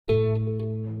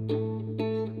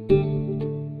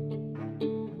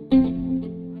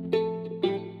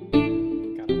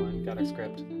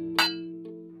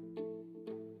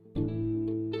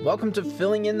Welcome to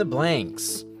Filling in the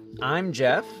Blanks. I'm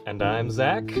Jeff. And I'm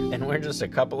Zach. And we're just a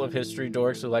couple of history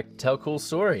dorks who like to tell cool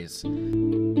stories.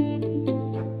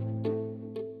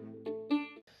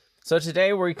 So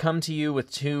today we come to you with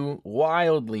two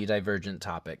wildly divergent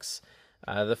topics.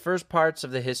 The first part's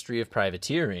of the history of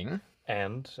privateering.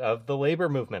 And of the labor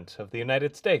movement of the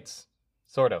United States.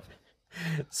 Sort of.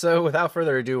 So without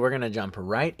further ado, we're going to jump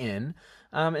right in.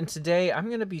 And today I'm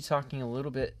going to be talking a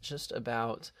little bit just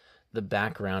about the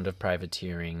background of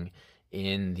privateering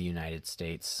in the United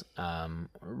States.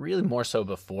 Really more so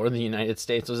before the United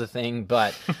States was a thing,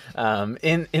 but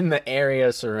in the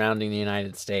area surrounding the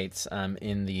United States,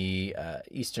 in the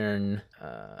eastern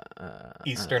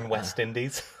West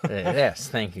Indies. Yes,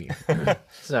 thank you.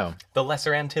 So the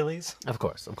Lesser Antilles. Of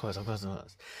course.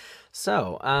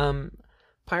 So,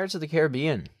 Pirates of the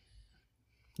Caribbean,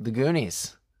 the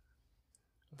Goonies,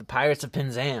 the Pirates of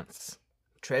Penzance,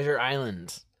 Treasure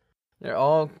Island. They're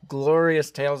all glorious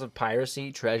tales of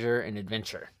piracy, treasure, and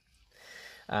adventure.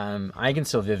 I can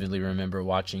still vividly remember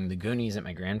watching the Goonies at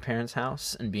my grandparents'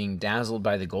 house and being dazzled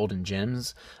by the golden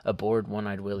gems aboard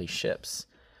One-Eyed Willie's ships.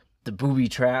 The booby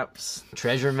traps,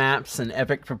 treasure maps, and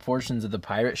epic proportions of the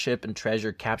pirate ship and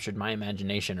treasure captured my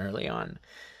imagination early on.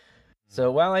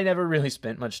 So while I never really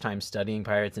spent much time studying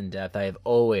pirates in depth, I have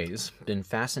always been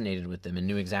fascinated with them and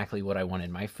knew exactly what I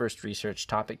wanted my first research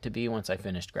topic to be once I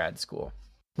finished grad school.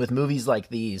 With movies like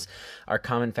these, our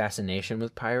common fascination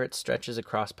with pirates stretches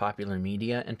across popular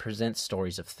media and presents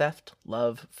stories of theft,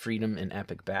 love, freedom, and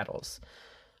epic battles.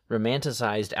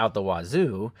 Romanticized out the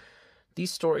wazoo,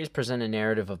 these stories present a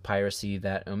narrative of piracy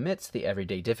that omits the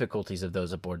everyday difficulties of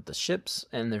those aboard the ships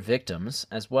and their victims,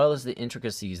 as well as the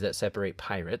intricacies that separate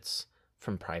pirates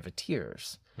from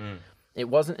privateers. It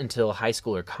wasn't until high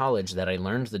school or college that I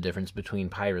learned the difference between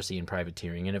piracy and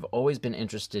privateering, and have always been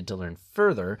interested to learn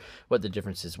further what the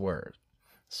differences were.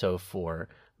 So for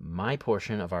my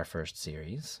portion of our first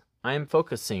series, I am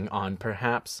focusing on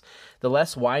perhaps the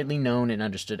less widely known and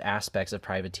understood aspects of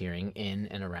privateering in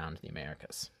and around the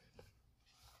Americas.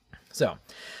 So,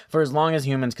 for as long as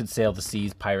humans could sail the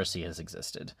seas, piracy has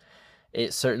existed.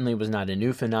 It certainly was not a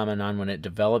new phenomenon when it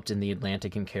developed in the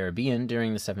Atlantic and Caribbean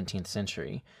during the 17th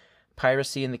century.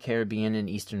 Piracy in the Caribbean and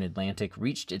Eastern Atlantic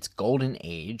reached its golden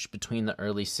age between the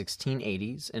early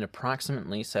 1680s and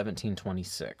approximately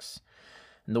 1726.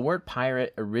 And the word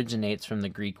pirate originates from the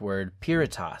Greek word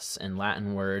piratas and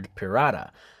Latin word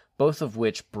pirata, both of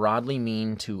which broadly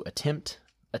mean to attempt,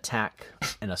 attack,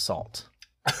 and assault.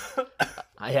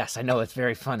 Yes, I know, it's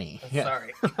very funny.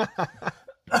 Sorry.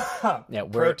 Yeah,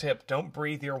 Pro tip, don't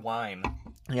breathe your wine.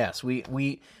 Yes, we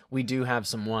do have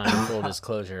some wine, full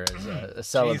disclosure, as a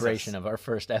celebration of our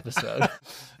first episode.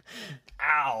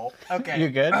 Ow. Okay. You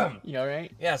good? You all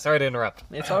right? Yeah, sorry to interrupt.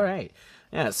 It's all right.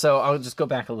 Yeah, so I'll just go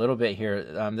back a little bit here.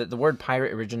 The word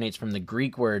pirate originates from the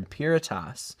Greek word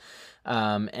piratas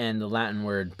and the Latin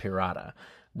word pirata,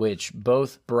 which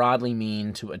both broadly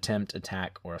mean to attempt,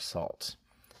 attack, or assault.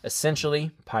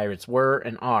 Essentially, pirates were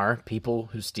and are people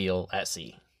who steal at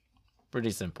sea.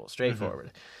 Pretty simple,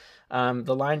 straightforward.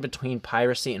 The line between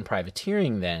piracy and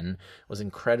privateering, then, was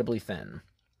incredibly thin.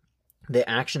 The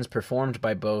actions performed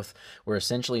by both were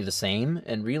essentially the same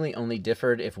and really only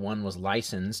differed if one was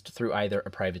licensed through either a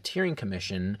privateering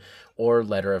commission or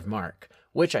letter of marque,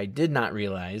 which I did not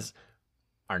realize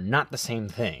are not the same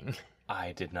thing.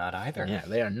 I did not either. Yeah,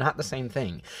 they are not the same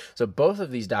thing. So both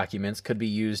of these documents could be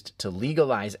used to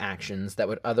legalize actions that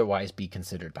would otherwise be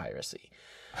considered piracy.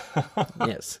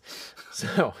 Yes.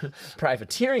 So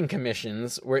privateering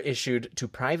commissions were issued to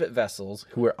private vessels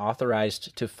who were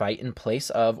authorized to fight in place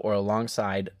of or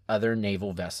alongside other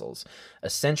naval vessels,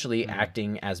 essentially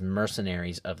acting as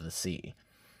mercenaries of the sea.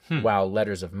 While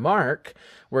letters of marque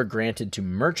were granted to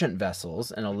merchant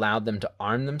vessels and allowed them to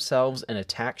arm themselves and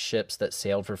attack ships that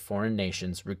sailed for foreign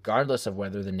nations, regardless of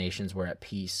whether the nations were at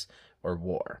peace or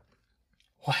war.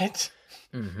 What?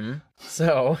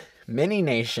 So, many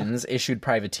nations issued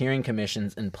privateering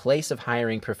commissions in place of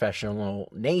hiring professional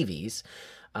navies,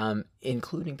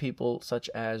 including people such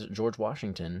as George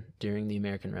Washington during the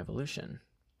American Revolution.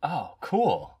 Oh,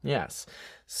 cool. Yes.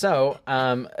 So,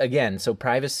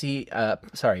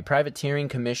 privateering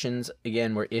commissions,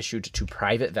 again, were issued to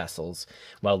private vessels,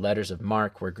 while letters of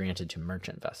marque were granted to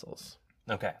merchant vessels.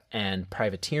 Okay. And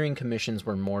privateering commissions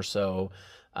were more so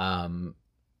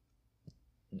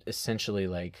essentially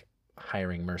like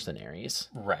hiring mercenaries.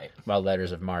 Right. While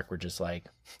letters of marque were just like,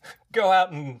 go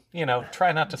out and,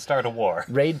 try not to start a war.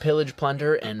 Raid, pillage,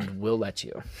 plunder, and we'll let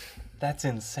you. That's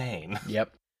insane.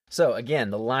 Yep. So again,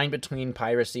 the line between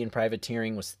piracy and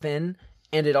privateering was thin,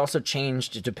 and it also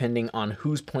changed depending on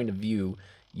whose point of view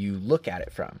you look at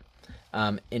it from.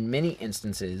 In many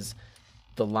instances,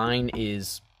 the line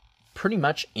is pretty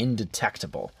much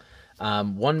indetectable.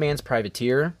 One man's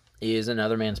privateer is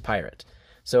another man's pirate.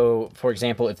 So, for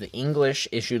example, if the English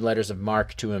issued letters of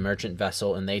marque to a merchant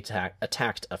vessel and they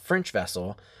attacked a French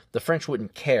vessel, the French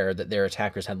wouldn't care that their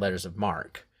attackers had letters of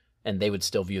marque, and they would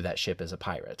still view that ship as a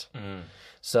pirate.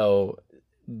 So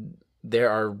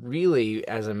there are really,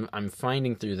 as I'm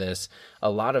finding through this, a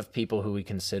lot of people who we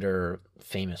consider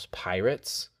famous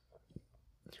pirates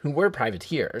who were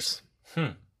privateers.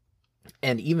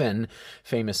 And even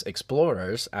famous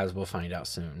explorers, as we'll find out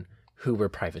soon, who were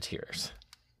privateers.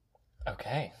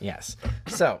 Okay. Yes.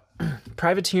 So,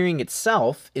 privateering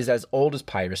itself is as old as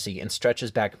piracy and stretches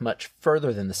back much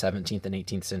further than the 17th and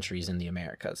 18th centuries in the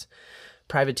Americas.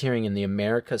 Privateering in the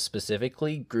Americas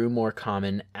specifically grew more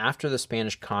common after the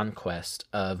Spanish conquest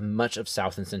of much of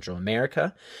South and Central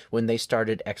America, when they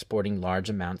started exporting large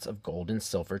amounts of gold and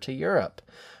silver to Europe.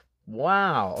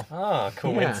 Wow. Oh,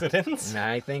 coincidence? Yeah,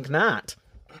 I think not.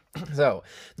 So,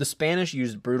 the Spanish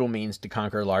used brutal means to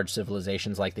conquer large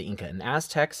civilizations like the Inca and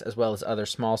Aztecs, as well as other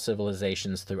small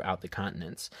civilizations throughout the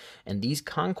continents. And these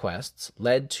conquests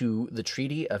led to the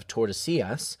Treaty of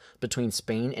Tordesillas between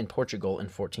Spain and Portugal in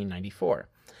 1494.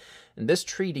 And this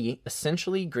treaty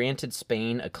essentially granted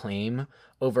Spain a claim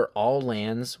over all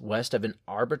lands west of an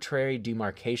arbitrary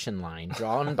demarcation line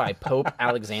drawn by Pope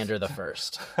Alexander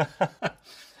I.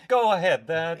 Go ahead.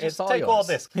 Just take all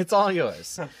this. It's all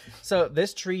yours. So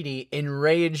this treaty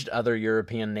enraged other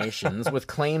European nations with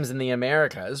claims in the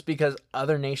Americas because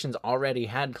other nations already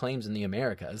had claims in the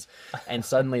Americas. And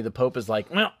suddenly the Pope is like,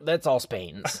 well, that's all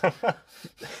Spain's.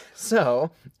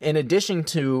 So in addition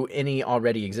to any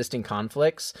already existing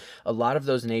conflicts, a lot of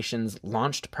those nations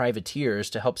launched privateers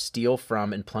to help steal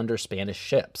from and plunder Spanish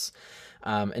ships.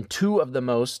 And two of the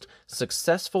most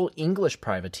successful English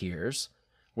privateers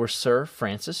were Sir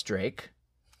Francis Drake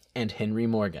and Henry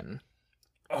Morgan.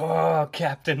 Oh,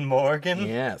 Captain Morgan.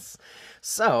 Yes.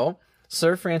 So,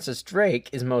 Sir Francis Drake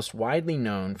is most widely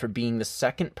known for being the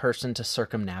second person to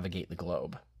circumnavigate the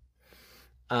globe.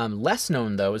 Less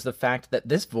known, though, is the fact that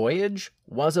this voyage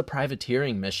was a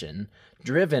privateering mission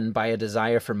driven by a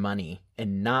desire for money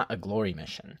and not a glory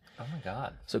mission. Oh, my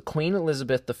God. So Queen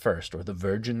Elizabeth I, or the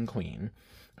Virgin Queen,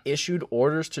 issued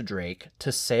orders to Drake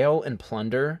to sail and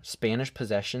plunder Spanish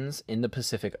possessions in the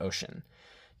Pacific Ocean.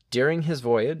 During his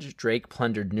voyage, Drake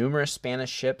plundered numerous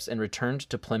Spanish ships and returned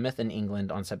to Plymouth in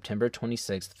England on September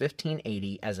 26,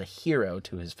 1580, as a hero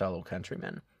to his fellow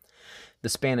countrymen. The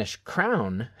Spanish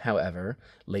crown, however,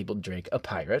 labeled Drake a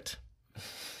pirate,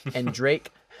 and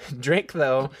Drake,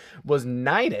 though, was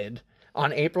knighted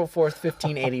on April 4th,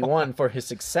 1581 for his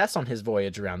success on his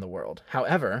voyage around the world.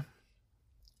 However,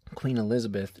 Queen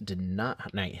Elizabeth did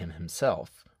not knight him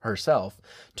herself,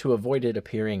 to avoid it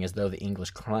appearing as though the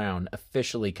English crown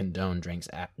officially condoned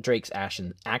Drake's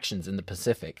actions in the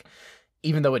Pacific,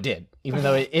 even though it did. Even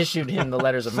though it issued him the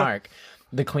letters of marque,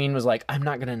 the Queen was like, I'm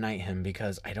not going to knight him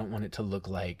because I don't want it to look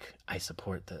like I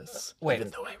support this, even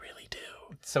though I really do.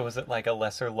 So was it like a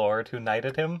lesser lord who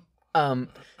knighted him?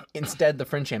 Instead, the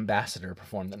French ambassador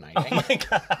performed the knighting. Oh my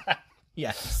God.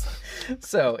 Yes.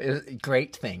 So,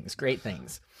 great things.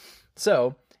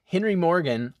 So, Henry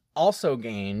Morgan also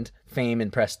gained fame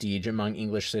and prestige among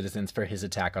English citizens for his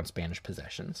attack on Spanish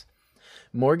possessions.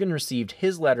 Morgan received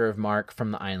his letter of marque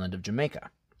from the island of Jamaica.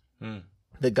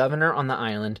 The governor on the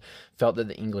island felt that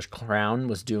the English crown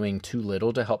was doing too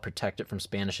little to help protect it from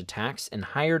Spanish attacks and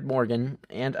hired Morgan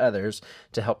and others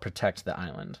to help protect the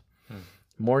island.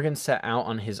 Morgan set out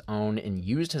on his own and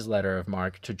used his letter of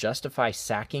marque to justify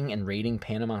sacking and raiding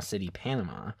Panama City,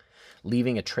 Panama,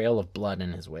 leaving a trail of blood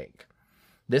in his wake.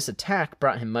 This attack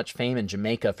brought him much fame in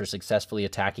Jamaica for successfully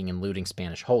attacking and looting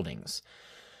Spanish holdings.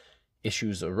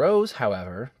 Issues arose,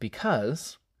 however,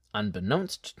 because,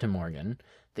 unbeknownst to Morgan,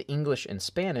 the English and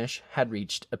Spanish had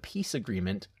reached a peace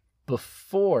agreement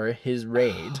before his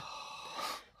raid,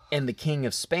 and the King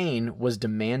of Spain was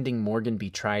demanding Morgan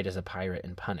be tried as a pirate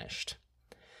and punished.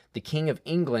 The King of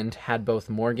England had both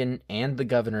Morgan and the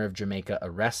governor of Jamaica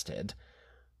arrested,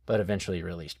 but eventually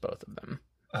released both of them.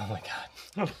 Oh my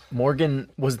God. Morgan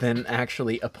was then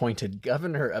actually appointed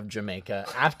governor of Jamaica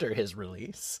after his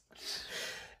release.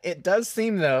 It does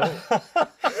seem, though,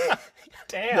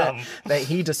 Damn. that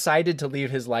he decided to leave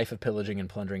his life of pillaging and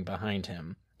plundering behind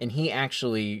him. And he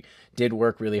actually did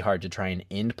work really hard to try and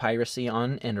end piracy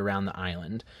on and around the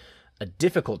island. A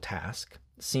difficult task,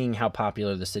 seeing how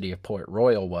popular the city of Port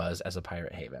Royal was as a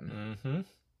pirate haven.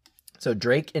 So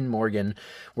Drake and Morgan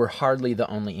were hardly the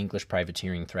only English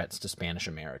privateering threats to Spanish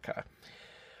America.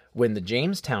 When the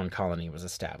Jamestown colony was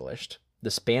established,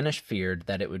 The Spanish feared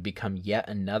that it would become yet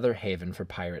another haven for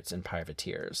pirates and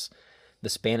privateers. The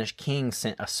Spanish king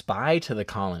sent a spy to the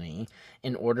colony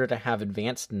in order to have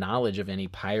advanced knowledge of any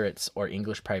pirates or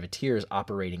English privateers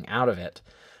operating out of it,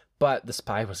 but the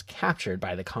spy was captured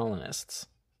by the colonists.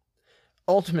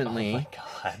 Ultimately,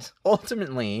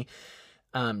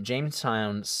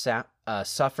 Jamestown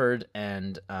suffered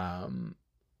and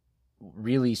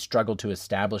really struggled to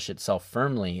establish itself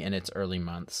firmly in its early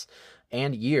months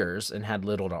and years, and had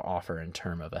little to offer in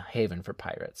terms of a haven for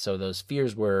pirates. So those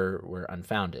fears were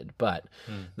unfounded, but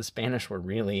the Spanish were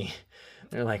really,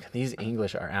 they're like, these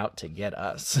English are out to get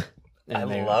us.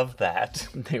 And I love that.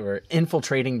 They were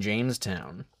infiltrating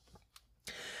Jamestown.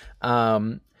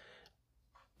 And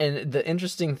another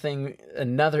interesting thing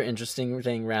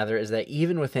rather, is that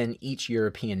even within each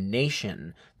European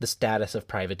nation, the status of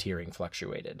privateering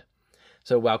fluctuated.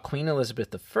 So while Queen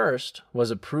Elizabeth I was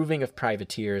approving of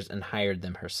privateers and hired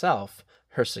them herself,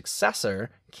 her successor,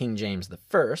 King James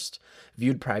I,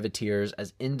 viewed privateers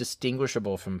as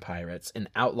indistinguishable from pirates and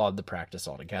outlawed the practice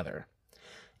altogether.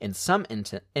 In some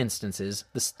instances,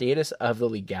 the status of the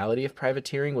legality of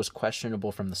privateering was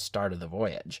questionable from the start of the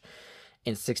voyage.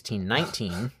 In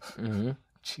 1619,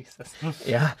 Jesus.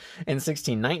 Yeah. In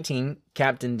 1619,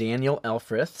 Captain Daniel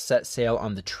Elfrith set sail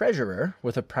on the Treasurer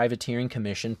with a privateering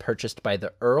commission purchased by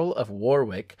the Earl of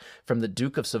Warwick from the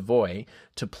Duke of Savoy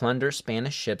to plunder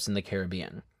Spanish ships in the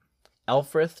Caribbean.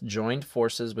 Elfrith joined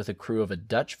forces with a crew of a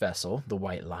Dutch vessel, the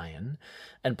White Lion,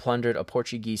 and plundered a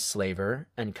Portuguese slaver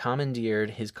and commandeered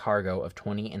his cargo of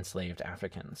 20 enslaved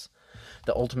Africans.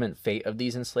 The ultimate fate of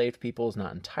these enslaved people is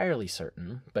not entirely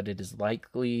certain, but it is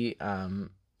likely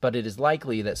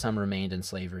that some remained in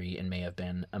slavery and may have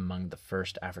been among the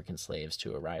first African slaves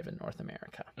to arrive in North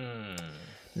America.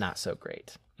 Not so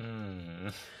great.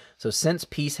 So since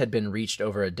peace had been reached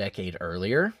over a decade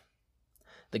earlier,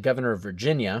 the governor of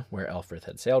Virginia, where Elfrith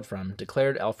had sailed from,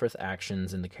 declared Elfrith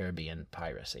actions in the Caribbean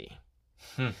piracy.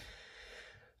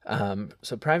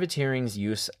 So privateering's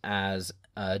use as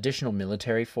additional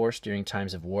military force during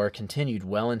times of war continued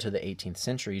well into the 18th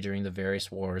century during the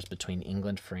various wars between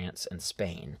England, France, and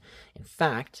Spain. In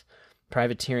fact,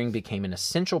 privateering became an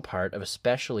essential part of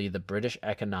especially the British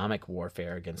economic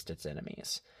warfare against its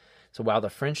enemies. So while the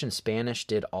French and Spanish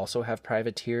did also have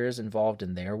privateers involved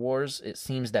in their wars, it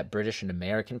seems that British and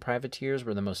American privateers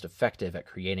were the most effective at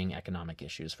creating economic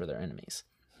issues for their enemies.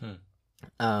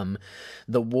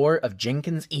 The War of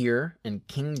Jenkins' Ear and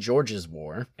King George's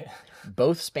War,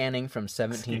 both spanning from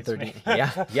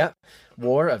 1730.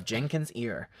 War of Jenkins'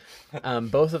 Ear.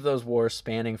 Both of those wars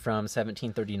spanning from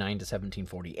 1739 to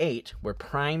 1748 were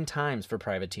prime times for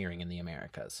privateering in the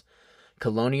Americas.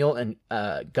 Colonial and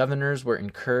governors were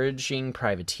encouraging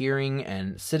privateering,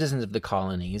 and citizens of the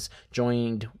colonies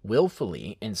joined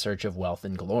willfully in search of wealth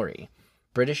and glory.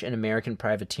 British and American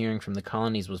privateering from the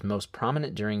colonies was most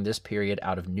prominent during this period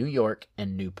out of New York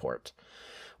and Newport.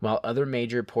 While other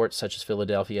major ports such as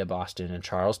Philadelphia, Boston, and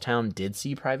Charlestown did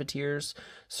see privateers,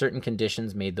 certain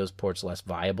conditions made those ports less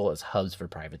viable as hubs for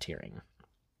privateering.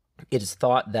 It is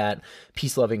thought that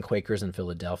peace-loving Quakers in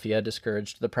Philadelphia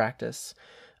discouraged the practice.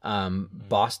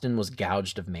 Boston was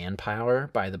gouged of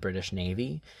manpower by the British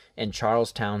Navy, and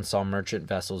Charlestown saw merchant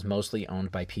vessels mostly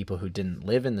owned by people who didn't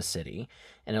live in the city,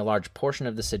 and a large portion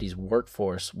of the city's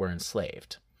workforce were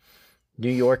enslaved. New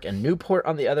York and Newport,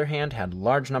 on the other hand, had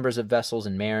large numbers of vessels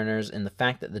and mariners, and the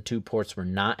fact that the two ports were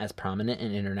not as prominent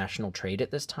in international trade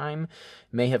at this time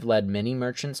may have led many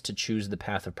merchants to choose the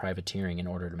path of privateering in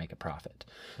order to make a profit.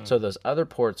 So those other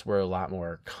ports were a lot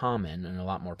more common and a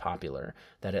lot more popular,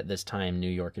 that at this time New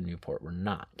York and Newport were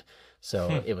not.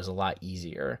 So it was a lot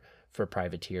easier for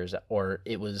privateers, or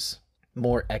it was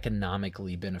more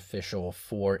economically beneficial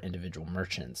for individual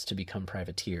merchants to become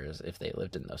privateers if they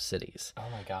lived in those cities. Oh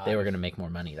my God. They were going to make more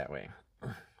money that way.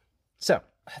 So,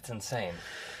 That's insane.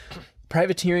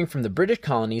 privateering from the British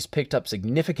colonies picked up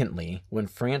significantly when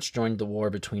France joined the war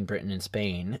between Britain and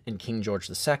Spain, and King George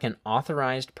II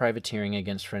authorized privateering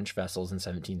against French vessels in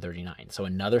 1739. So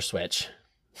another switch.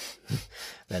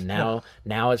 That now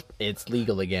it's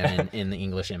legal again in the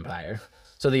English Empire.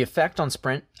 So the effect on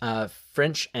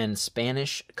French and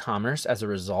Spanish commerce as a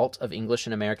result of English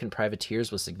and American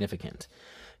privateers was significant.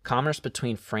 Commerce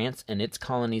between France and its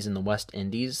colonies in the West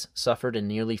Indies suffered a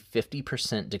nearly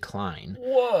 50% decline.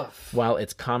 Woof. While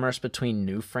its commerce between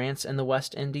New France and the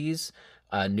West Indies,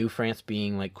 New France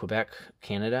being like Quebec,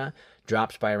 Canada,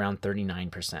 dropped by around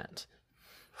 39%.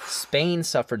 Spain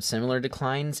suffered similar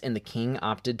declines, and the king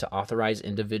opted to authorize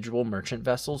individual merchant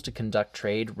vessels to conduct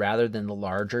trade rather than the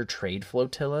larger trade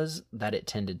flotillas that it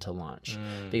tended to launch,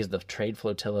 because the trade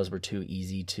flotillas were too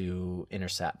easy to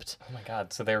intercept. Oh my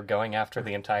God! So they were going after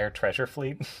the entire treasure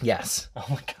fleet? Yes. Oh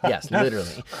my God! Yes,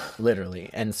 literally.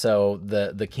 And so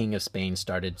the king of Spain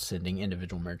started sending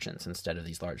individual merchants instead of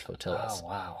these large flotillas. Oh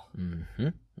wow!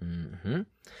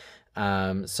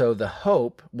 So the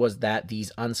hope was that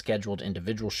these unscheduled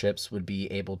individual ships would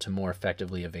be able to more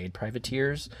effectively evade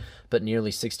privateers, but nearly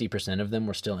 60% of them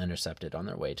were still intercepted on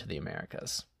their way to the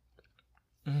Americas.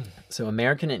 So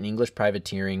American and English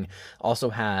privateering also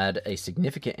had a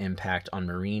significant impact on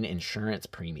marine insurance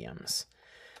premiums.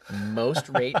 Most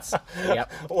rates...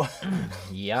 Yep.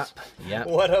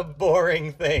 What a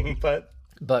boring thing, but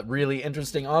really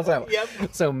interesting also. Yep.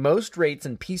 So most rates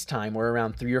in peacetime were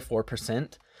around 3 or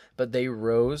 4%, but they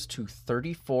rose to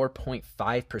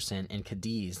 34.5% in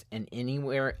Cadiz and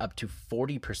anywhere up to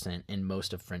 40% in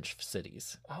most of French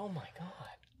cities. Oh my God.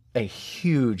 A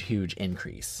huge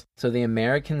increase. So the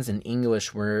Americans and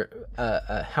English were,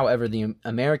 however, the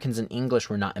Americans and English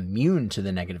were not immune to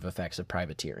the negative effects of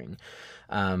privateering.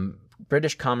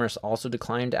 British commerce also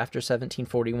declined after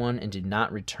 1741 and did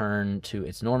not return to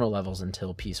its normal levels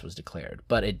until peace was declared.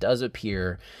 But it does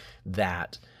appear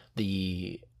that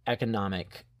the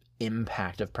economic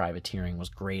impact of privateering was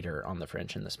greater on the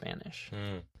French and the Spanish.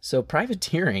 So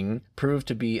privateering proved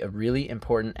to be a really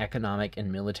important economic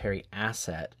and military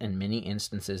asset in many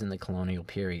instances in the colonial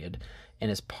period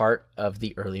and is part of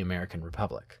the early American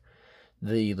Republic.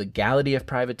 The legality of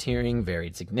privateering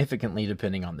varied significantly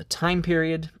depending on the time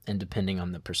period and depending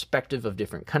on the perspective of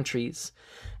different countries.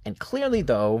 And clearly,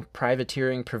 though,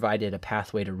 privateering provided a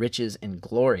pathway to riches and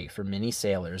glory for many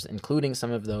sailors, including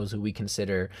some of those who we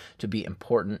consider to be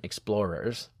important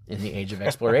explorers in the age of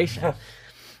exploration.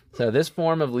 So this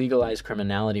form of legalized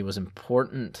criminality was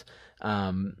important,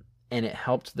 and it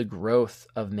helped the growth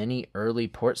of many early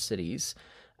port cities,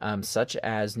 such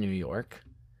as New York,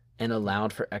 and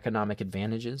allowed for economic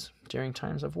advantages during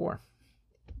times of war.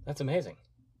 That's amazing.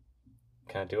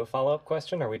 Can I do a follow-up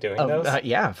question? Are we doing those?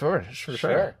 Yeah, sure.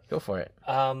 Go for it.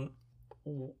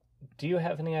 Do you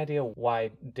have any idea why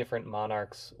different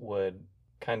monarchs would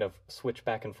kind of switch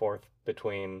back and forth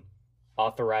between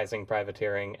authorizing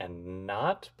privateering and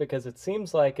not? Because it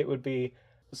seems like it would be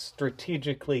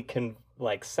strategically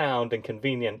sound and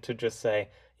convenient to just say,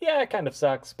 yeah, it kind of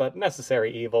sucks, but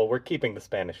necessary evil. We're keeping the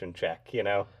Spanish in check, you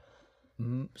know?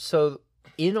 So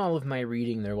in all of my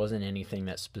reading, there wasn't anything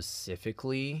that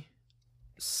specifically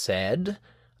said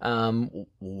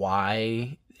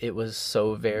why it was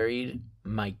so varied.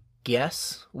 My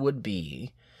guess would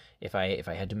be, if I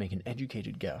had to make an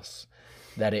educated guess,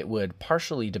 that it would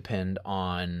partially depend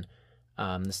on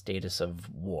the status of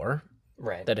war.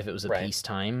 Right. That if it was a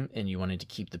peacetime and you wanted to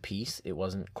keep the peace, it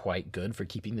wasn't quite good for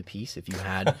keeping the peace. If you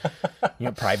had,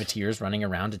 privateers running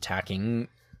around attacking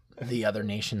the other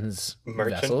nation's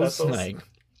vessels,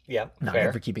 not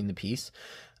good for keeping the peace.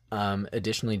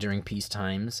 Additionally, during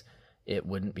peacetimes, it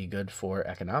wouldn't be good for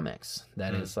economics.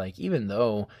 That is, even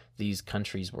though these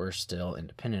countries were still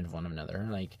independent of one another,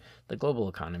 the global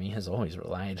economy has always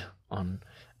relied on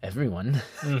everyone.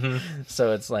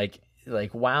 So it's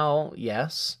while,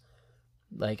 yes,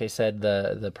 like I said,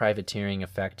 the privateering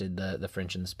affected the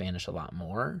French and the Spanish a lot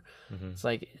more. It's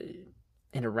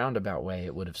in a roundabout way,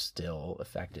 it would have still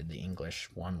affected the English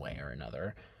one way or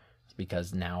another,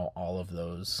 because now all of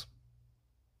those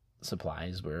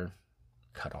supplies were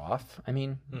cut off. I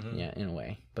mean, yeah, in a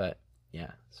way, but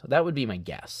yeah. So that would be my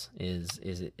guess. Is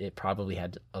it probably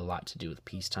had a lot to do with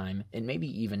peacetime, and maybe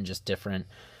even just different.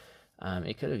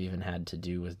 It could have even had to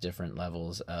do with different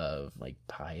levels of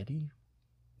piety.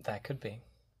 That could be.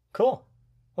 Cool.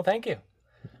 Well, thank you.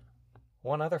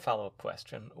 One other follow-up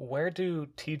question. Where do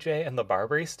TJ and the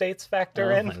Barbary States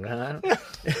factor in? My God.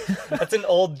 That's an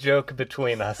old joke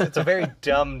between us. It's a very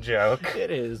dumb joke.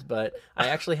 It is, but I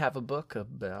actually have a book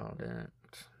about it.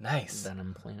 Nice. That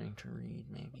I'm planning to read,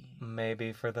 maybe.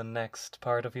 Maybe for the next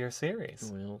part of your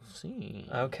series. We'll see.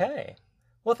 Okay.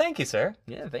 Well, thank you, sir.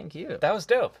 Yeah, thank you. That was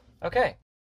dope. Okay.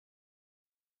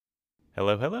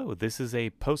 Hello. This is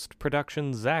a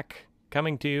post-production Zach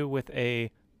coming to you with a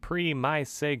pre-my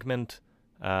segment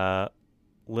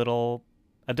little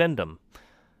addendum.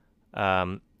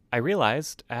 I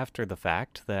realized after the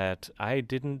fact that I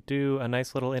didn't do a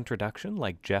nice little introduction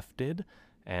like Jeff did,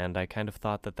 and I kind of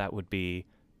thought that would be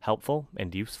helpful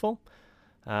and useful,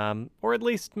 or at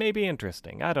least maybe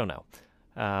interesting. I don't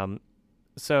know.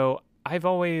 So I've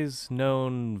always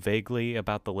known vaguely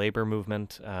about the labor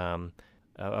movement.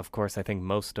 Of course, I think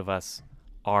most of us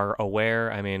are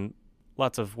aware. I mean,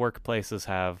 lots of workplaces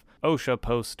have OSHA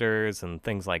posters and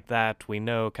things like that. We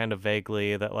know kind of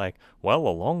vaguely that, like, well, a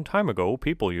long time ago,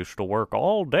 people used to work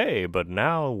all day, but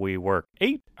now we work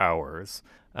 8 hours.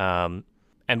 And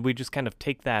we just kind of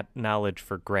take that knowledge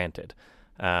for granted.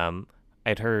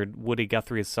 I'd heard Woody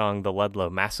Guthrie's song, The Ludlow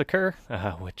Massacre,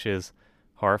 which is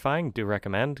horrifying. Do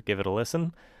recommend. Give it a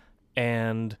listen.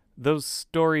 And those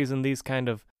stories and these kind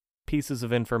of pieces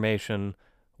of information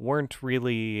weren't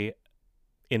really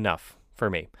enough for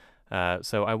me.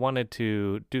 So I wanted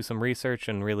to do some research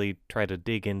and really try to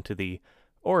dig into the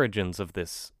origins of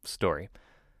this story.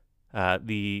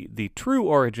 The true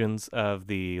origins of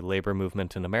the labor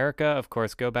movement in America, of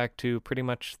course, go back to pretty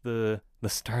much the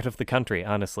start of the country,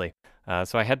 honestly.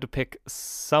 So I had to pick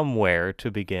somewhere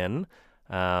to begin.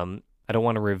 I don't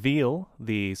want to reveal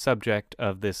the subject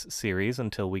of this series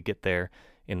until we get there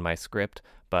in my script,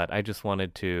 but I just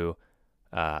wanted to,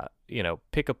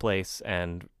 pick a place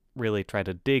and really try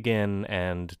to dig in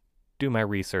and do my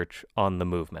research on the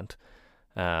movement.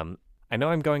 I know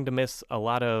I'm going to miss a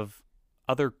lot of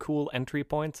other cool entry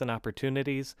points and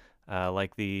opportunities,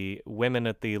 like the women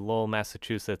at the Lowell,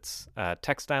 Massachusetts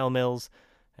textile mills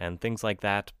and things like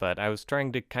that, but I was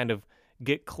trying to kind of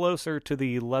get closer to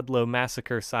the Ludlow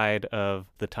Massacre side of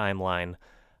the timeline,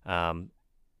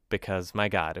 because, my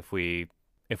God, if we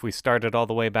started all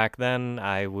the way back then,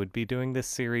 I would be doing this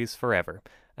series forever,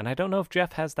 and I don't know if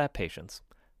Jeff has that patience.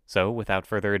 So, without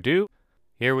further ado,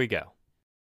 here we go.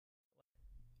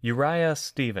 Uriah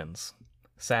Stevens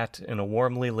sat in a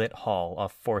warmly lit hall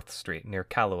off 4th Street near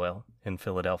Callowell in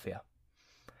Philadelphia.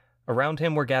 Around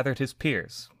him were gathered his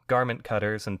peers, garment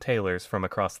cutters and tailors from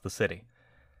across the city.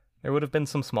 There would have been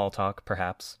some small talk,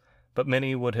 perhaps, but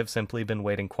many would have simply been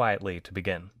waiting quietly to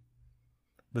begin.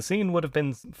 The scene would have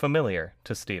been familiar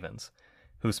to Stevens,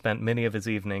 who spent many of his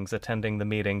evenings attending the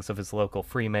meetings of his local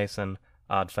Freemason,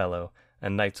 Oddfellow,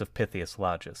 and Knights of Pythias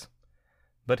lodges.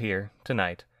 But here,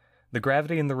 tonight, the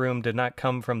gravity in the room did not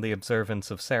come from the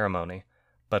observance of ceremony,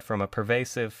 but from a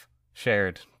pervasive,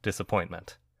 shared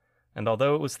disappointment. And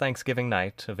although it was Thanksgiving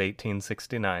night of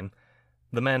 1869,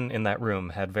 the men in that room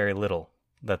had very little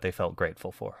that they felt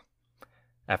grateful for.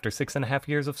 After 6.5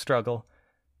 years of struggle,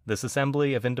 this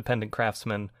assembly of independent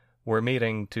craftsmen were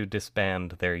meeting to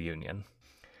disband their union.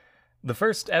 The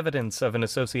first evidence of an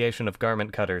association of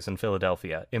garment cutters in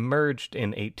Philadelphia emerged in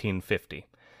 1850,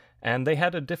 and they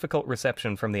had a difficult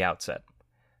reception from the outset.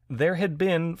 There had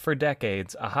been, for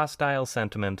decades, a hostile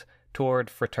sentiment toward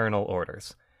fraternal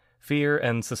orders. Fear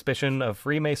and suspicion of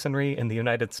Freemasonry in the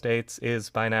United States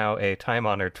is by now a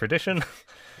time-honored tradition,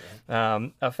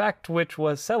 a fact which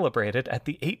was celebrated at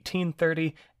the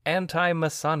 1830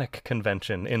 Anti-Masonic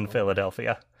Convention in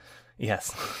Philadelphia.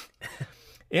 Yes.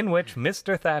 In which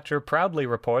Mr. Thatcher proudly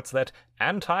reports that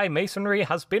anti-Masonry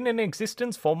has been in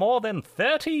existence for more than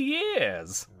 30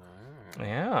 years.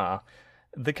 Yeah.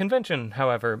 The convention,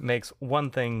 however, makes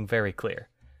one thing very clear.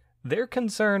 Their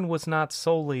concern was not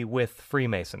solely with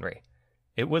Freemasonry.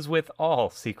 It was with all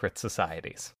secret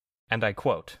societies. And I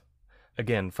quote,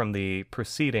 again from the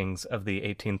proceedings of the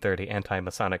 1830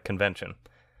 Anti-Masonic Convention,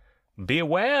 "Be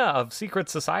aware of secret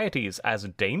societies as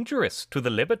dangerous to the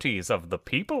liberties of the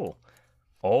people.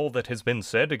 All that has been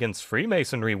said against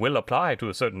Freemasonry will apply to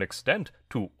a certain extent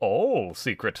to all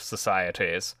secret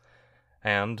societies.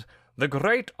 And the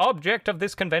great object of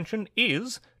this convention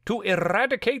is to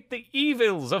eradicate the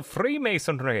evils of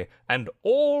Freemasonry and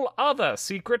all other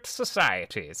secret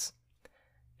societies."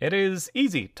 It is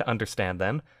easy to understand,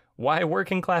 then, why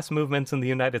working-class movements in the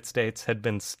United States had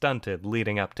been stunted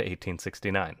leading up to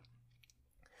 1869.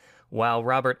 While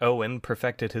Robert Owen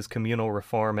perfected his communal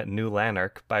reform at New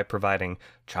Lanark by providing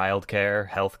childcare,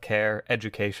 health care,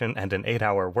 education, and an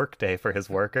 8-hour workday for his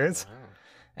workers,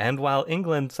 and while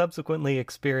England subsequently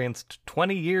experienced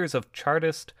 20 years of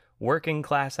Chartist,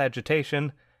 working-class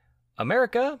agitation,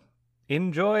 America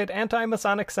enjoyed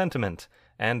anti-Masonic sentiment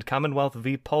and Commonwealth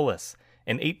v. Polis,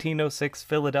 an 1806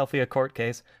 Philadelphia court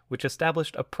case which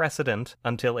established a precedent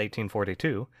until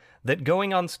 1842 that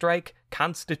going on strike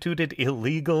constituted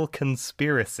illegal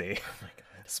conspiracy. Oh my God.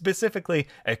 Specifically,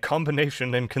 a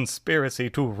combination and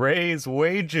conspiracy to raise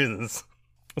wages.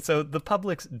 So the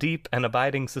public's deep and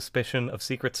abiding suspicion of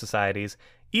secret societies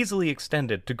easily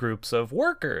extended to groups of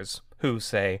workers who,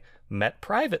 say, met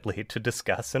privately to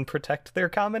discuss and protect their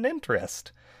common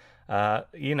interest.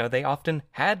 They often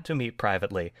had to meet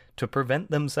privately to prevent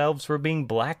themselves from being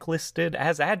blacklisted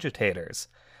as agitators.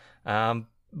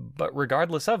 But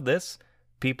regardless of this,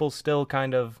 people still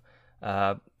kind of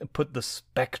put the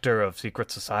specter of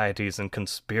secret societies and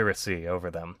conspiracy over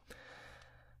them.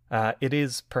 It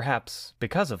is perhaps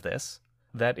because of this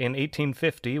that in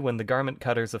 1850, when the garment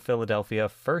cutters of Philadelphia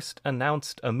first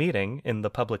announced a meeting in the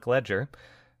Public Ledger,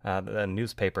 the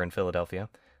newspaper in Philadelphia,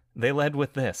 they led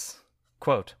with this,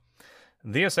 quote,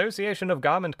 "The Association of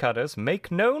Garment Cutters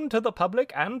make known to the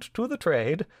public and to the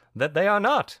trade that they are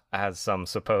not, as some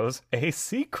suppose, a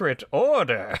secret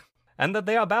order, and that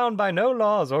they are bound by no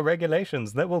laws or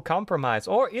regulations that will compromise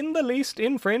or in the least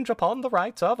infringe upon the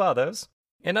rights of others.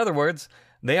 In other words,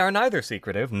 they are neither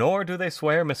secretive, nor do they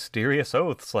swear mysterious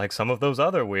oaths like some of those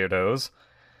other weirdos."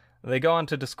 They go on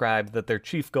to describe that their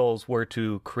chief goals were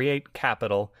to create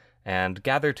capital and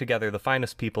gather together the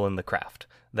finest people in the craft,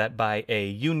 that by a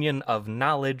union of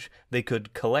knowledge they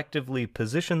could collectively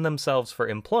position themselves for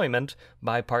employment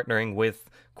by partnering with,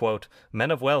 quote, "men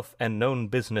of wealth and known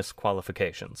business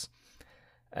qualifications."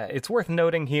 It's worth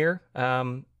noting here,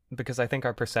 because I think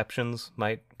our perceptions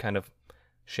might kind of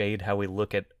shade how we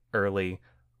look at early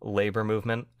labor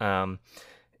movement.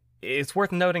 It's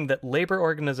worth noting that labor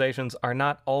organizations are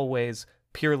not always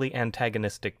purely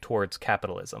antagonistic towards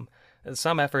capitalism.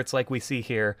 Some efforts, like we see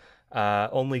here,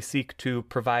 only seek to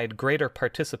provide greater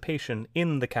participation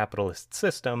in the capitalist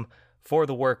system for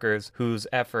the workers whose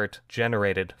effort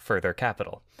generated further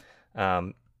capital.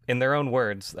 In their own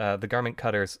words, the garment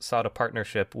cutters sought a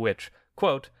partnership which,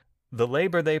 quote, "the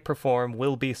labor they perform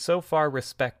will be so far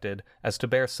respected as to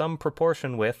bear some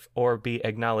proportion with or be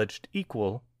acknowledged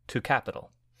equal to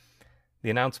capital."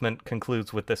 The announcement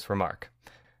concludes with this remark: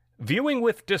 "Viewing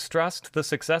with distrust the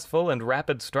successful and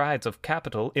rapid strides of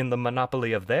capital in the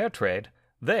monopoly of their trade,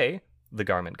 they, the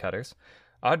garment cutters,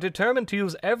 are determined to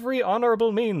use every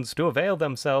honorable means to avail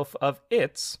themselves of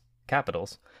its,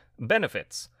 capital's,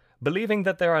 benefits, believing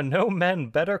that there are no men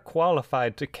better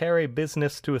qualified to carry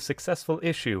business to a successful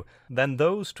issue than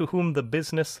those to whom the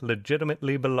business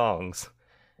legitimately belongs."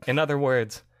 In other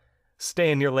words,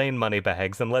 stay in your lane,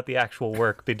 moneybags, and let the actual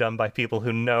work be done by people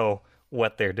who know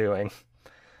what they're doing.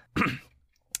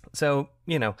 So,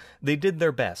 they did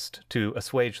their best to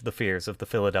assuage the fears of the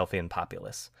Philadelphian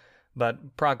populace,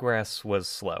 but progress was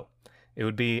slow. It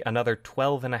would be another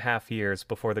 12 and a half years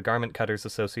before the Garment Cutters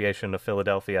Association of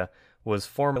Philadelphia was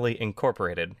formally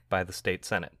incorporated by the state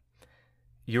senate.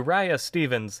 Uriah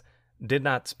Stevens did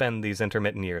not spend these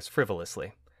intermittent years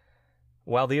frivolously.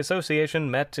 While the association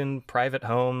met in private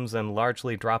homes and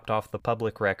largely dropped off the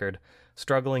public record,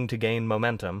 struggling to gain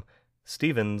momentum,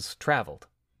 Stevens traveled.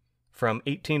 From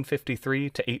 1853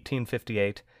 to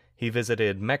 1858, he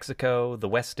visited Mexico, the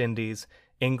West Indies,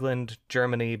 England,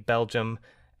 Germany, Belgium,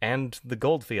 and the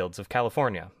goldfields of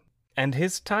California. And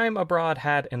his time abroad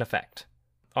had an effect.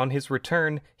 On his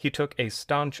return, he took a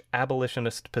staunch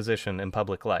abolitionist position in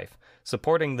public life,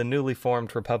 supporting the newly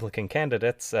formed Republican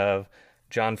candidates of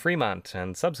John Fremont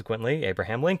and subsequently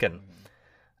Abraham Lincoln.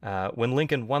 When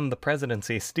Lincoln won the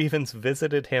presidency, Stevens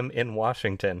visited him in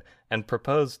Washington and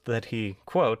proposed that he,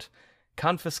 quote,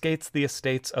 "confiscates the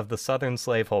estates of the Southern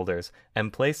slaveholders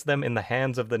and place them in the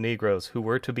hands of the Negroes who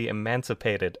were to be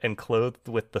emancipated and clothed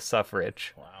with the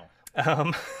suffrage."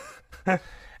 Wow.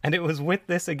 And it was with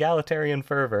this egalitarian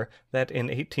fervor that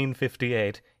in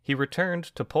 1858 he returned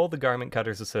to pull the Garment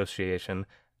Cutters Association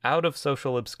out of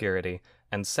social obscurity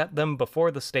and set them before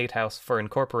the State House for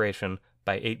incorporation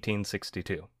by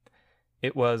 1862.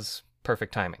 It was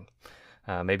perfect timing.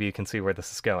 Maybe you can see where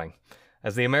this is going.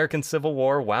 As the American Civil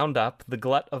War wound up, the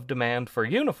glut of demand for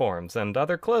uniforms and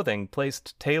other clothing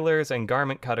placed tailors and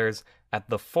garment cutters at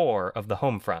the fore of the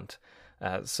home front.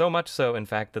 So much so, in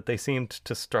fact, that they seemed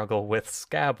to struggle with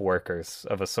scab workers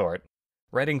of a sort.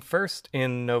 Writing first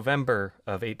in November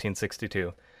of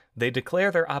 1862, they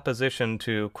declare their opposition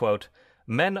to, quote,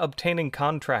 "men obtaining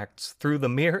contracts through the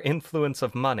mere influence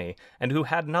of money, and who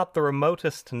had not the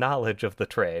remotest knowledge of the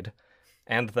trade,"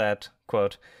 and that,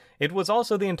 quote, "it was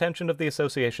also the intention of the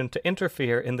association to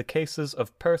interfere in the cases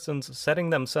of persons setting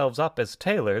themselves up as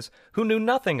tailors who knew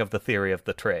nothing of the theory of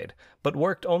the trade, but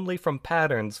worked only from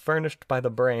patterns furnished by the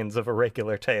brains of a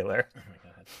regular tailor." Oh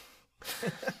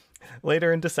my God.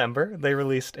 Later in December, they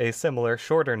released a similar,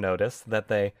 shorter notice that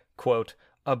they, quote,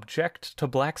 "object to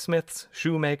blacksmiths,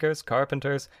 shoemakers,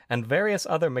 carpenters, and various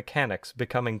other mechanics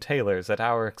becoming tailors at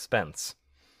our expense."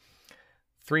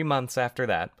 3 months after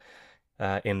that,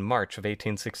 in March of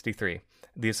 1863,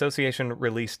 the association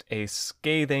released a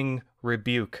scathing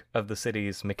rebuke of the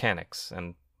city's mechanics,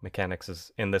 and mechanics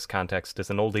is, in this context, is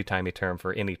an oldie-timey term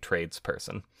for any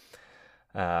tradesperson.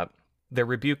 Their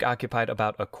rebuke occupied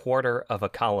about a quarter of a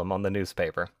column on the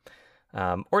newspaper.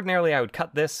 Ordinarily, I would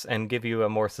cut this and give you a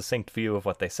more succinct view of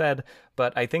what they said,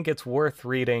 but I think it's worth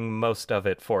reading most of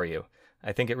it for you.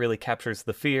 I think it really captures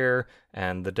the fear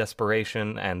and the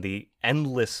desperation and the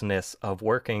endlessness of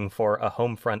working for a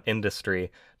home front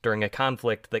industry during a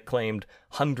conflict that claimed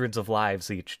hundreds of lives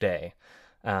each day.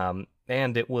 And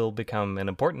it will become an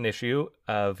important issue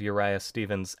of Uriah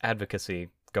Stevens' advocacy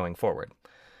going forward.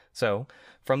 So,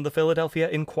 from the Philadelphia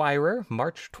Inquirer,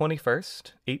 March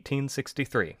 21st,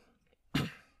 1863.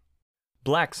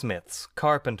 Blacksmiths,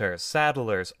 carpenters,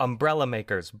 saddlers, umbrella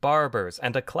makers, barbers,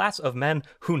 and a class of men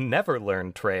who never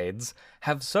learned trades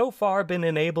have so far been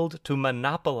enabled to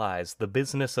monopolize the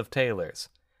business of tailors.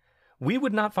 We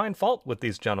would not find fault with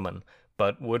these gentlemen,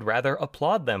 but would rather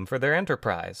applaud them for their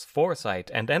enterprise,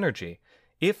 foresight, and energy,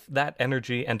 if that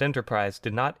energy and enterprise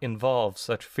did not involve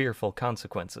such fearful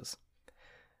consequences.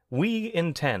 We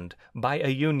intend, by a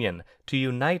union, to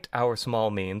unite our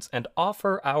small means and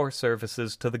offer our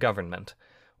services to the government,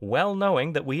 well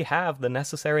knowing that we have the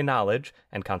necessary knowledge,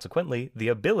 and consequently the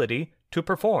ability, to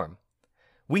perform.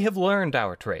 We have learned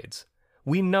our trades.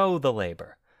 We know the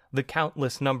labor, the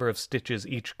countless number of stitches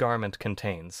each garment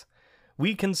contains.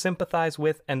 We can sympathize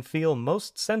with and feel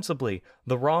most sensibly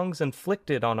the wrongs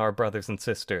inflicted on our brothers and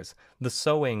sisters, the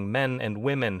sewing men and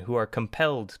women who are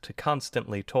compelled to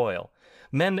constantly toil,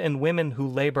 men and women who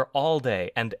labor all day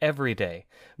and every day,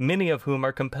 many of whom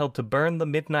are compelled to burn the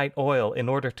midnight oil in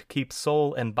order to keep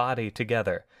soul and body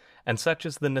together, and such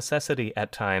is the necessity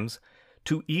at times,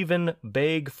 to even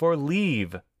beg for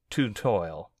leave to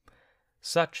toil.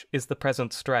 Such is the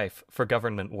present strife for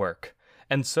government work,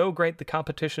 and so great the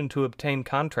competition to obtain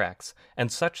contracts, and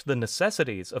such the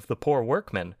necessities of the poor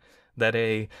workmen, that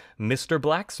a Mr.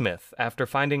 Blacksmith, after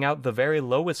finding out the very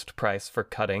lowest price for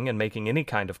cutting and making any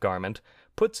kind of garment,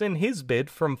 puts in his bid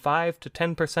from 5 to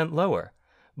 10% lower,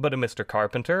 but a Mr.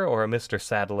 Carpenter or a Mr.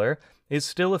 Saddler is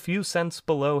still a few cents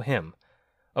below him.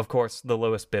 Of course, the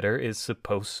lowest bidder is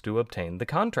supposed to obtain the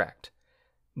contract.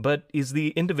 But is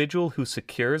the individual who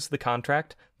secures the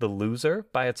contract the loser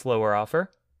by its lower offer?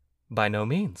 By no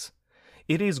means.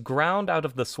 It is ground out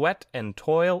of the sweat and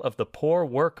toil of the poor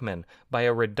workman by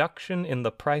a reduction in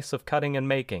the price of cutting and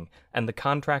making, and the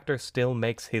contractor still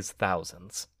makes his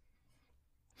thousands.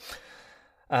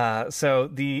 So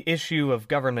the issue of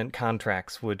government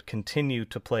contracts would continue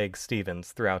to plague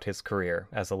Stevens throughout his career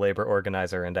as a labor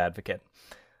organizer and advocate.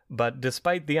 But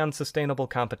despite the unsustainable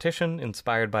competition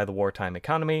inspired by the wartime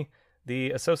economy,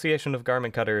 the Association of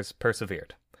Garment Cutters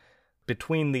persevered.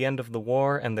 Between the end of the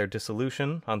war and their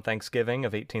dissolution on Thanksgiving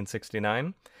of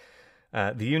 1869,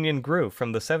 the union grew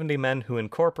from the 70 men who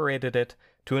incorporated it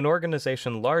to an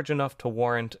organization large enough to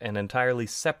warrant an entirely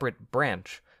separate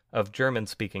branch of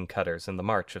German-speaking cutters in the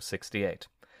March of '68.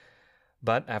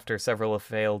 But after several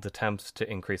failed attempts to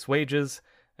increase wages,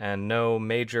 and no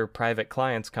major private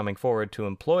clients coming forward to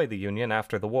employ the union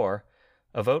after the war,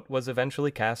 a vote was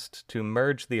eventually cast to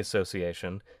merge the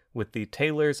association with the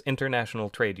Tailors International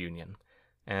Trade Union,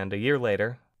 and a year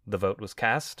later, the vote was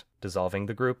cast, dissolving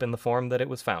the group in the form that it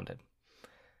was founded.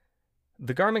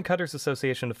 The Garment Cutters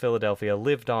Association of Philadelphia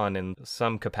lived on in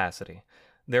some capacity,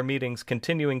 their meetings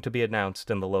continuing to be announced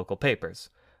in the local papers,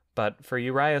 but for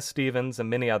Uriah Stevens and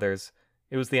many others,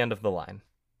 it was the end of the line.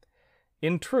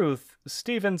 In truth,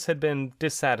 Stevens had been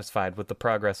dissatisfied with the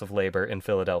progress of labor in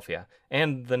Philadelphia,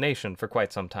 and the nation for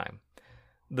quite some time.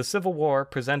 The Civil War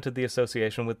presented the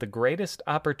association with the greatest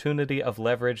opportunity of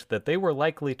leverage that they were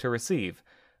likely to receive,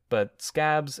 but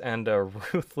scabs and a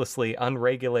ruthlessly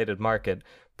unregulated market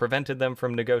prevented them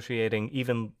from negotiating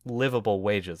even livable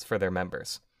wages for their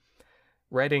members.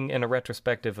 Writing in a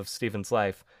retrospective of Stevens'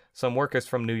 life, some workers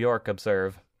from New York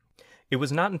observe, "It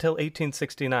was not until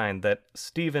 1869 that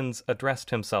Stevens addressed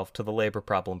himself to the labor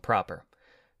problem proper.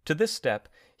 To this step,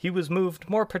 he was moved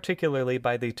more particularly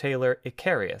by the tailor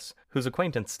Icarius, whose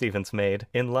acquaintance Stevens made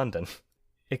in London.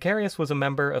 Icarius was a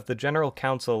member of the General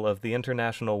Council of the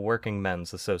International Working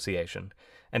Men's Association,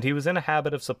 and he was in a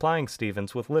habit of supplying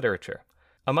Stevens with literature.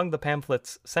 Among the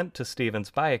pamphlets sent to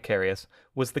Stevens by Icarius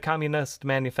was the Communist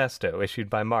Manifesto issued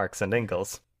by Marx and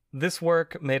Engels. This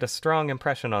work made a strong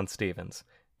impression on Stevens.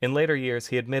 In later years,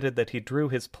 he admitted that he drew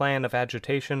his plan of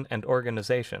agitation and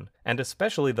organization, and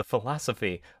especially the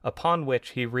philosophy upon which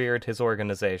he reared his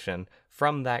organization,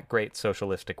 from that great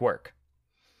socialistic work.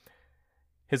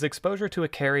 His exposure to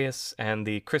Icarius and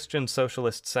the Christian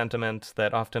socialist sentiment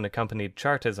that often accompanied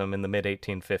Chartism in the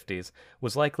mid-1850s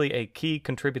was likely a key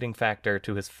contributing factor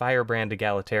to his firebrand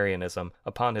egalitarianism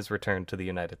upon his return to the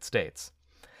United States.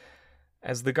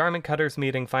 As the Garment Cutters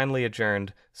meeting finally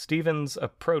adjourned, Stevens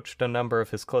approached a number of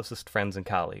his closest friends and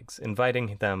colleagues,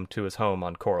 inviting them to his home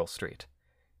on Coral Street.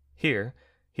 Here,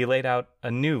 he laid out a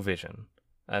new vision,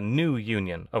 a new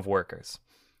union of workers.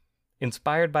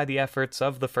 Inspired by the efforts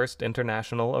of the First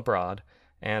International abroad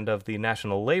and of the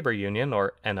National Labor Union,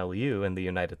 or NLU, in the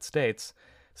United States,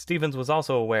 Stevens was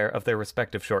also aware of their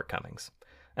respective shortcomings,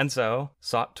 and so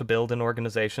sought to build an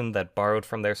organization that borrowed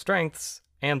from their strengths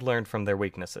and learned from their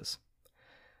weaknesses.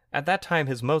 At that time,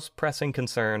 his most pressing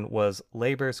concern was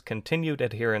labor's continued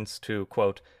adherence to,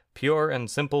 quote, pure and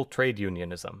simple trade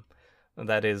unionism,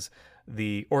 that is,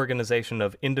 the organization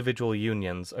of individual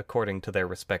unions according to their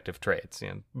respective trades,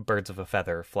 birds of a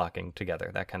feather flocking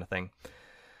together, that kind of thing.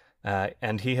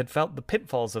 And he had felt the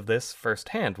pitfalls of this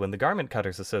firsthand when the Garment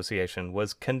Cutters Association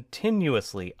was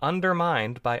continuously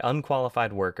undermined by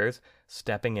unqualified workers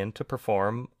stepping in to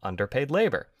perform underpaid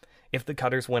labor. If the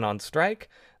cutters went on strike,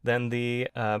 then the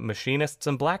machinists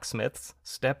and blacksmiths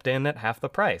stepped in at half the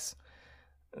price.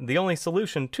 The only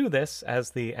solution to this,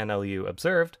 as the NLU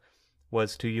observed,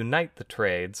 was to unite the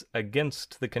trades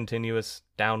against the continuous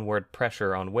downward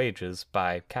pressure on wages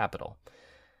by capital.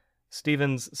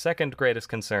 Stevens' second greatest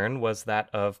concern was that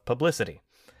of publicity.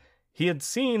 He had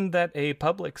seen that a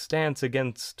public stance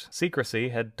against secrecy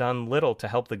had done little to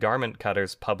help the garment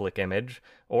cutters' public image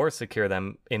or secure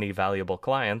them any valuable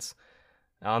clients.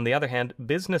 On the other hand,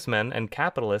 businessmen and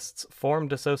capitalists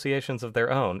formed associations of their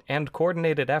own and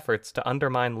coordinated efforts to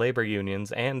undermine labor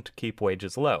unions and keep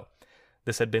wages low.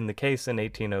 This had been the case in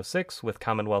 1806 with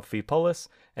Commonwealth v. Polis,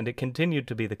 and it continued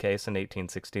to be the case in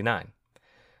 1869.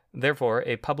 Therefore,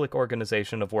 a public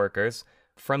organization of workers,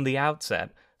 from the outset,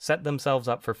 set themselves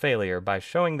up for failure by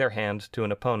showing their hand to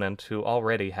an opponent who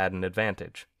already had an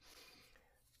advantage.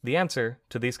 The answer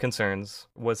to these concerns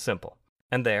was simple,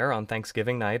 and there, on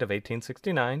Thanksgiving night of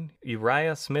 1869,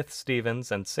 Uriah Smith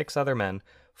Stevens and 6 other men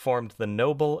formed the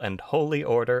Noble and Holy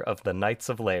Order of the Knights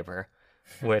of Labor,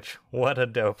 which, what a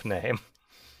dope name.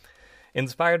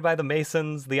 Inspired by the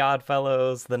Masons, the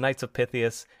Oddfellows, the Knights of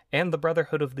Pythias, and the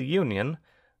Brotherhood of the Union,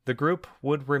 the group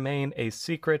would remain a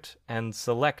secret and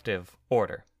selective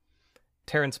order.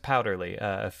 Terence Powderly,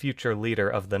 a future leader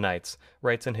of the Knights,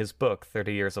 writes in his book,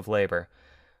 30 Years of Labor,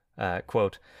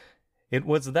 quote, "It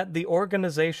was that the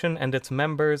organization and its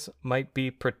members might be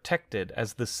protected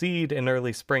as the seed in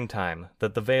early springtime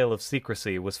that the veil of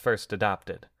secrecy was first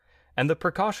adopted. And the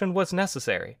precaution was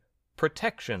necessary.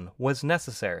 Protection was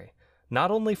necessary,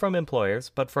 not only from employers,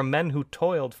 but from men who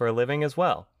toiled for a living as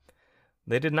well.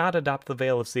 They did not adopt the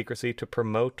veil of secrecy to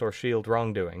promote or shield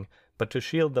wrongdoing, but to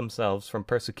shield themselves from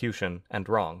persecution and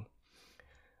wrong."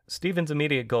 Stevens'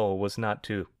 immediate goal was not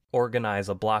to organize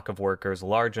a block of workers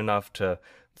large enough to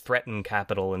threaten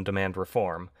capital and demand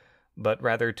reform, but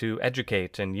rather to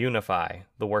educate and unify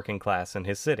the working class in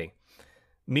his city.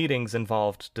 Meetings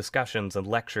involved discussions and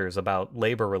lectures about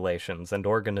labor relations and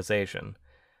organization.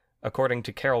 According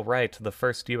to Carroll Wright, the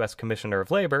first U.S. Commissioner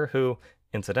of Labor, who,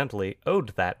 incidentally, owed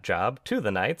that job to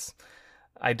the Knights,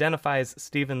 identifies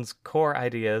Stevens' core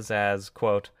ideas as,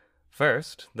 quote,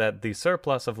 "First, that the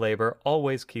surplus of labor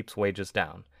always keeps wages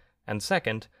down, and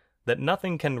second, that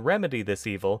nothing can remedy this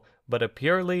evil but a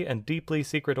purely and deeply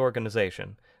secret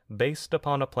organization, based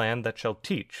upon a plan that shall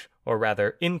teach, or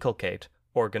rather inculcate,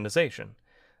 organization,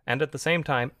 and at the same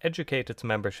time educate its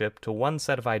membership to one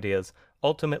set of ideas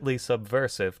ultimately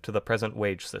subversive to the present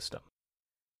wage system."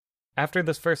 After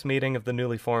this first meeting of the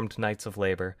newly formed Knights of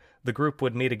Labor, the group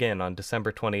would meet again on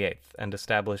December 28th and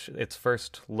establish its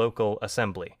first local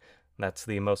assembly. That's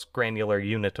the most granular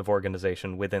unit of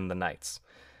organization within the Knights.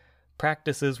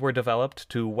 Practices were developed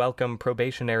to welcome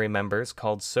probationary members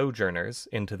called sojourners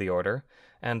into the order,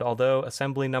 and although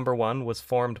Assembly Number 1 was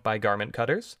formed by garment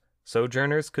cutters,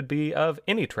 sojourners could be of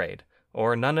any trade,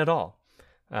 or none at all.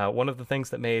 One of the things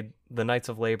that made the Knights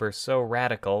of Labor so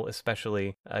radical,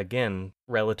 especially, again,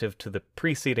 relative to the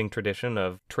preceding tradition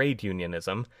of trade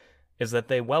unionism, is that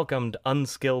they welcomed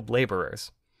unskilled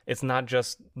laborers. It's not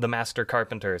just the master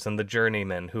carpenters and the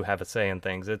journeymen who have a say in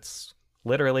things, it's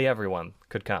literally everyone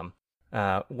could come.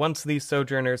 Once these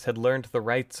sojourners had learned the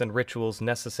rites and rituals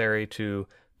necessary to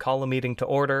call a meeting to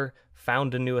order,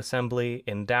 found a new assembly,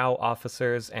 endow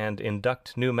officers, and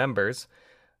induct new members,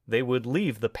 they would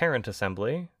leave the parent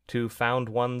assembly to found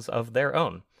ones of their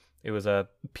own. It was a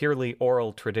purely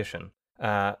oral tradition.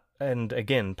 And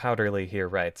again, Powderly here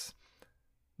writes,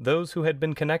 "Those who had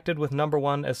been connected with Number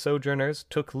 1 as sojourners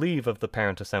took leave of the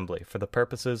parent assembly for the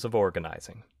purposes of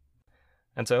organizing."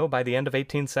 And so, by the end of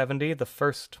 1870, the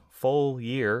first full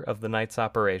year of the Knights'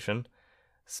 operation,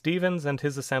 Stevens and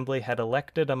his assembly had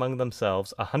elected among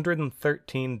themselves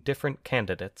 113 different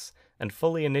candidates and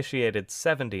fully initiated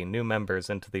 70 new members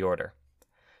into the order.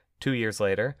 2 years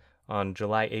later, on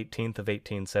July 18th of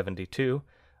 1872,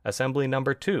 Assembly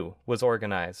Number 2 was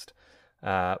organized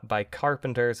by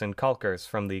carpenters and caulkers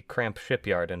from the Cramp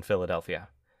shipyard in Philadelphia.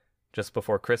 Just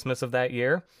before Christmas of that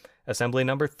year, Assembly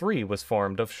Number 3 was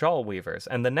formed of shawl weavers,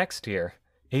 and the next year,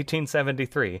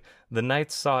 1873, the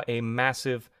Knights saw a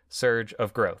massive surge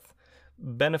of growth.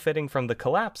 Benefiting from the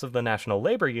collapse of the National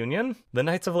Labor Union, the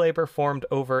Knights of Labor formed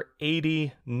over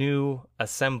 80 new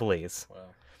assemblies.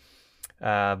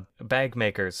 Wow. Bag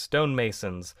makers,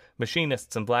 stonemasons,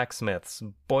 machinists and blacksmiths,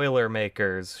 boiler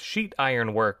makers, sheet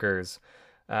iron workers,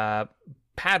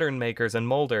 pattern makers and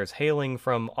molders hailing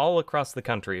from all across the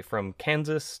country, from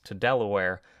Kansas to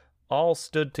Delaware, all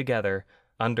stood together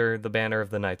under the banner of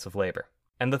the Knights of Labor.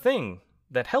 And the thing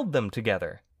that held them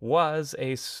together was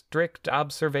a strict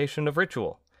observation of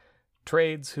ritual.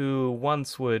 Trades who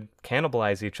once would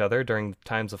cannibalize each other during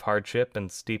times of hardship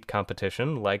and steep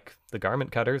competition, like the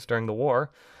garment cutters during the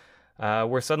war,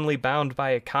 were suddenly bound by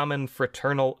a common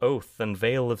fraternal oath and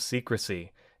veil of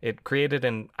secrecy. It created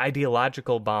an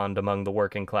ideological bond among the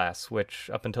working class, which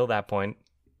up until that point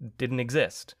didn't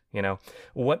exist.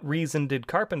 What reason did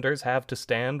carpenters have to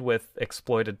stand with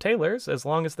exploited tailors as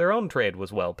long as their own trade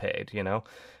was well paid?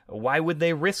 Why would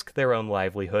they risk their own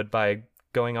livelihood by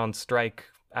going on strike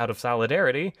out of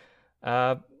solidarity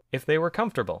if they were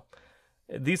comfortable?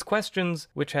 These questions,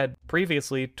 which had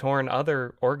previously torn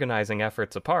other organizing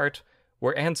efforts apart,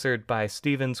 were answered by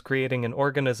Stevens creating an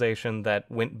organization that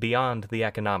went beyond the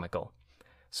economical.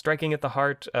 Striking at the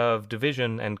heart of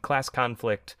division and class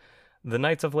conflict, the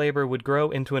Knights of Labor would grow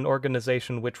into an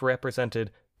organization which represented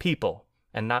people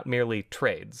and not merely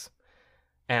trades.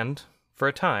 And, for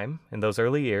a time, in those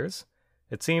early years,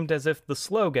 it seemed as if the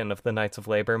slogan of the Knights of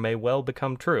Labor may well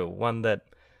become true, one that,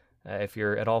 if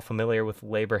you're at all familiar with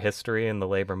labor history and the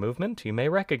labor movement, you may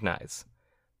recognize,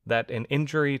 that an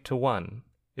injury to one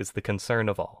is the concern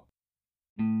of all.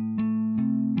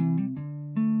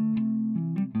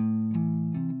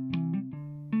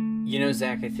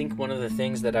 Zach, I think one of the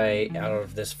things that out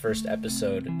of this first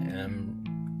episode,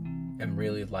 am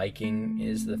really liking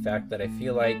is the fact that I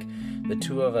feel like the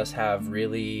two of us have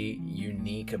really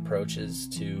unique approaches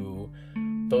to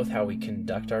both how we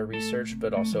conduct our research,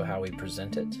 but also how we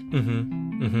present it.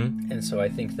 And so I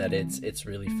think that it's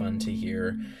really fun to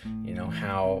hear,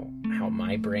 how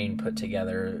my brain put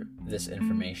together this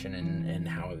information and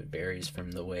how it varies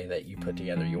from the way that you put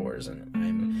together yours. And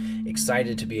I'm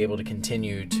excited to be able to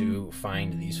continue to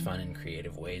find these fun and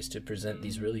creative ways to present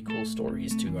these really cool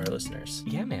stories to our listeners.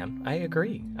 Yeah, man, I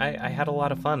agree. I had a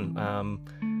lot of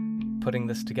fun putting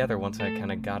this together once I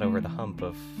kind of got over the hump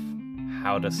of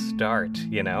how to start,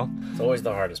 It's always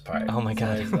the hardest part. Oh my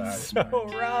God, it was so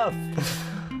rough.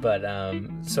 But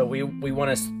so we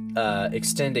want to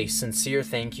extend a sincere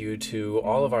thank you to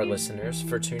all of our listeners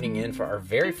for tuning in for our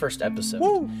very first episode.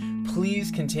 Woo! Please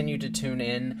continue to tune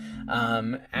in.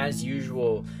 As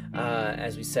usual,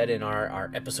 as we said in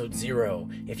our episode 0,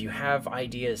 if you have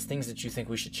ideas, things that you think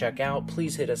we should check out,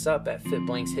 please hit us up at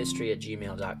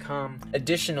fitblankshistory@gmail.com.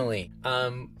 Additionally,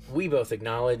 we both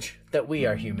acknowledge that we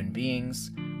are human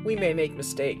beings. We may make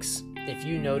mistakes. If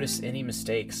you notice any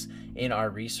mistakes in our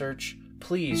research,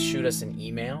 please shoot us an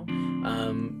email.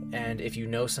 And if you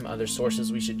know some other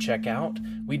sources we should check out,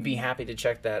 we'd be happy to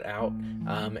check that out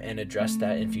and address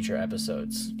that in future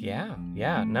episodes. Yeah.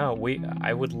 No,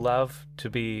 I would love to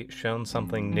be shown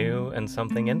something new and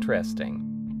something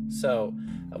interesting. So,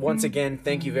 once again,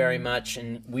 thank you very much,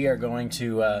 and we are going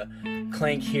to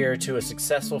clank here to a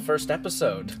successful first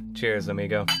episode. Cheers,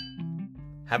 amigo.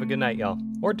 Have a good night, y'all.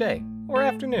 Or day. Or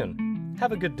afternoon.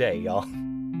 Have a good day, y'all.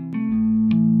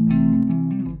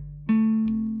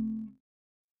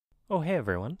 Oh, hey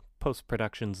everyone.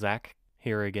 Post-production Zach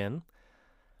here again.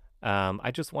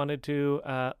 I just wanted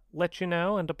to let you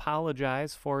know and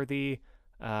apologize for the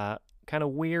kind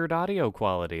of weird audio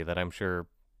quality that I'm sure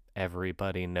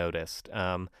everybody noticed.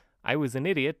 I was an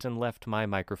idiot and left my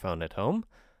microphone at home.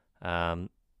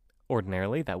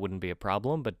 Ordinarily, that wouldn't be a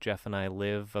problem, but Jeff and I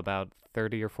live about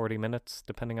 30 or 40 minutes,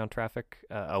 depending on traffic,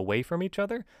 away from each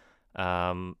other.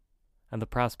 And the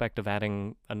prospect of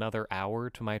adding another hour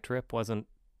to my trip wasn't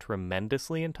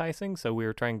tremendously enticing, so we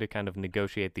were trying to kind of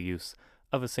negotiate the use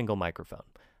of a single microphone.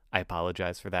 I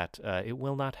apologize for that. It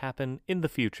will not happen in the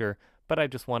future, but I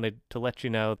just wanted to let you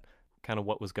know kind of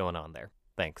what was going on there.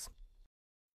 Thanks.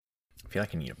 I feel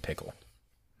like I need a pickle.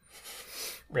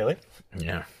 Really?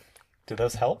 Yeah. Do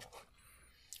those help?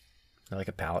 I like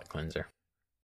a palate cleanser.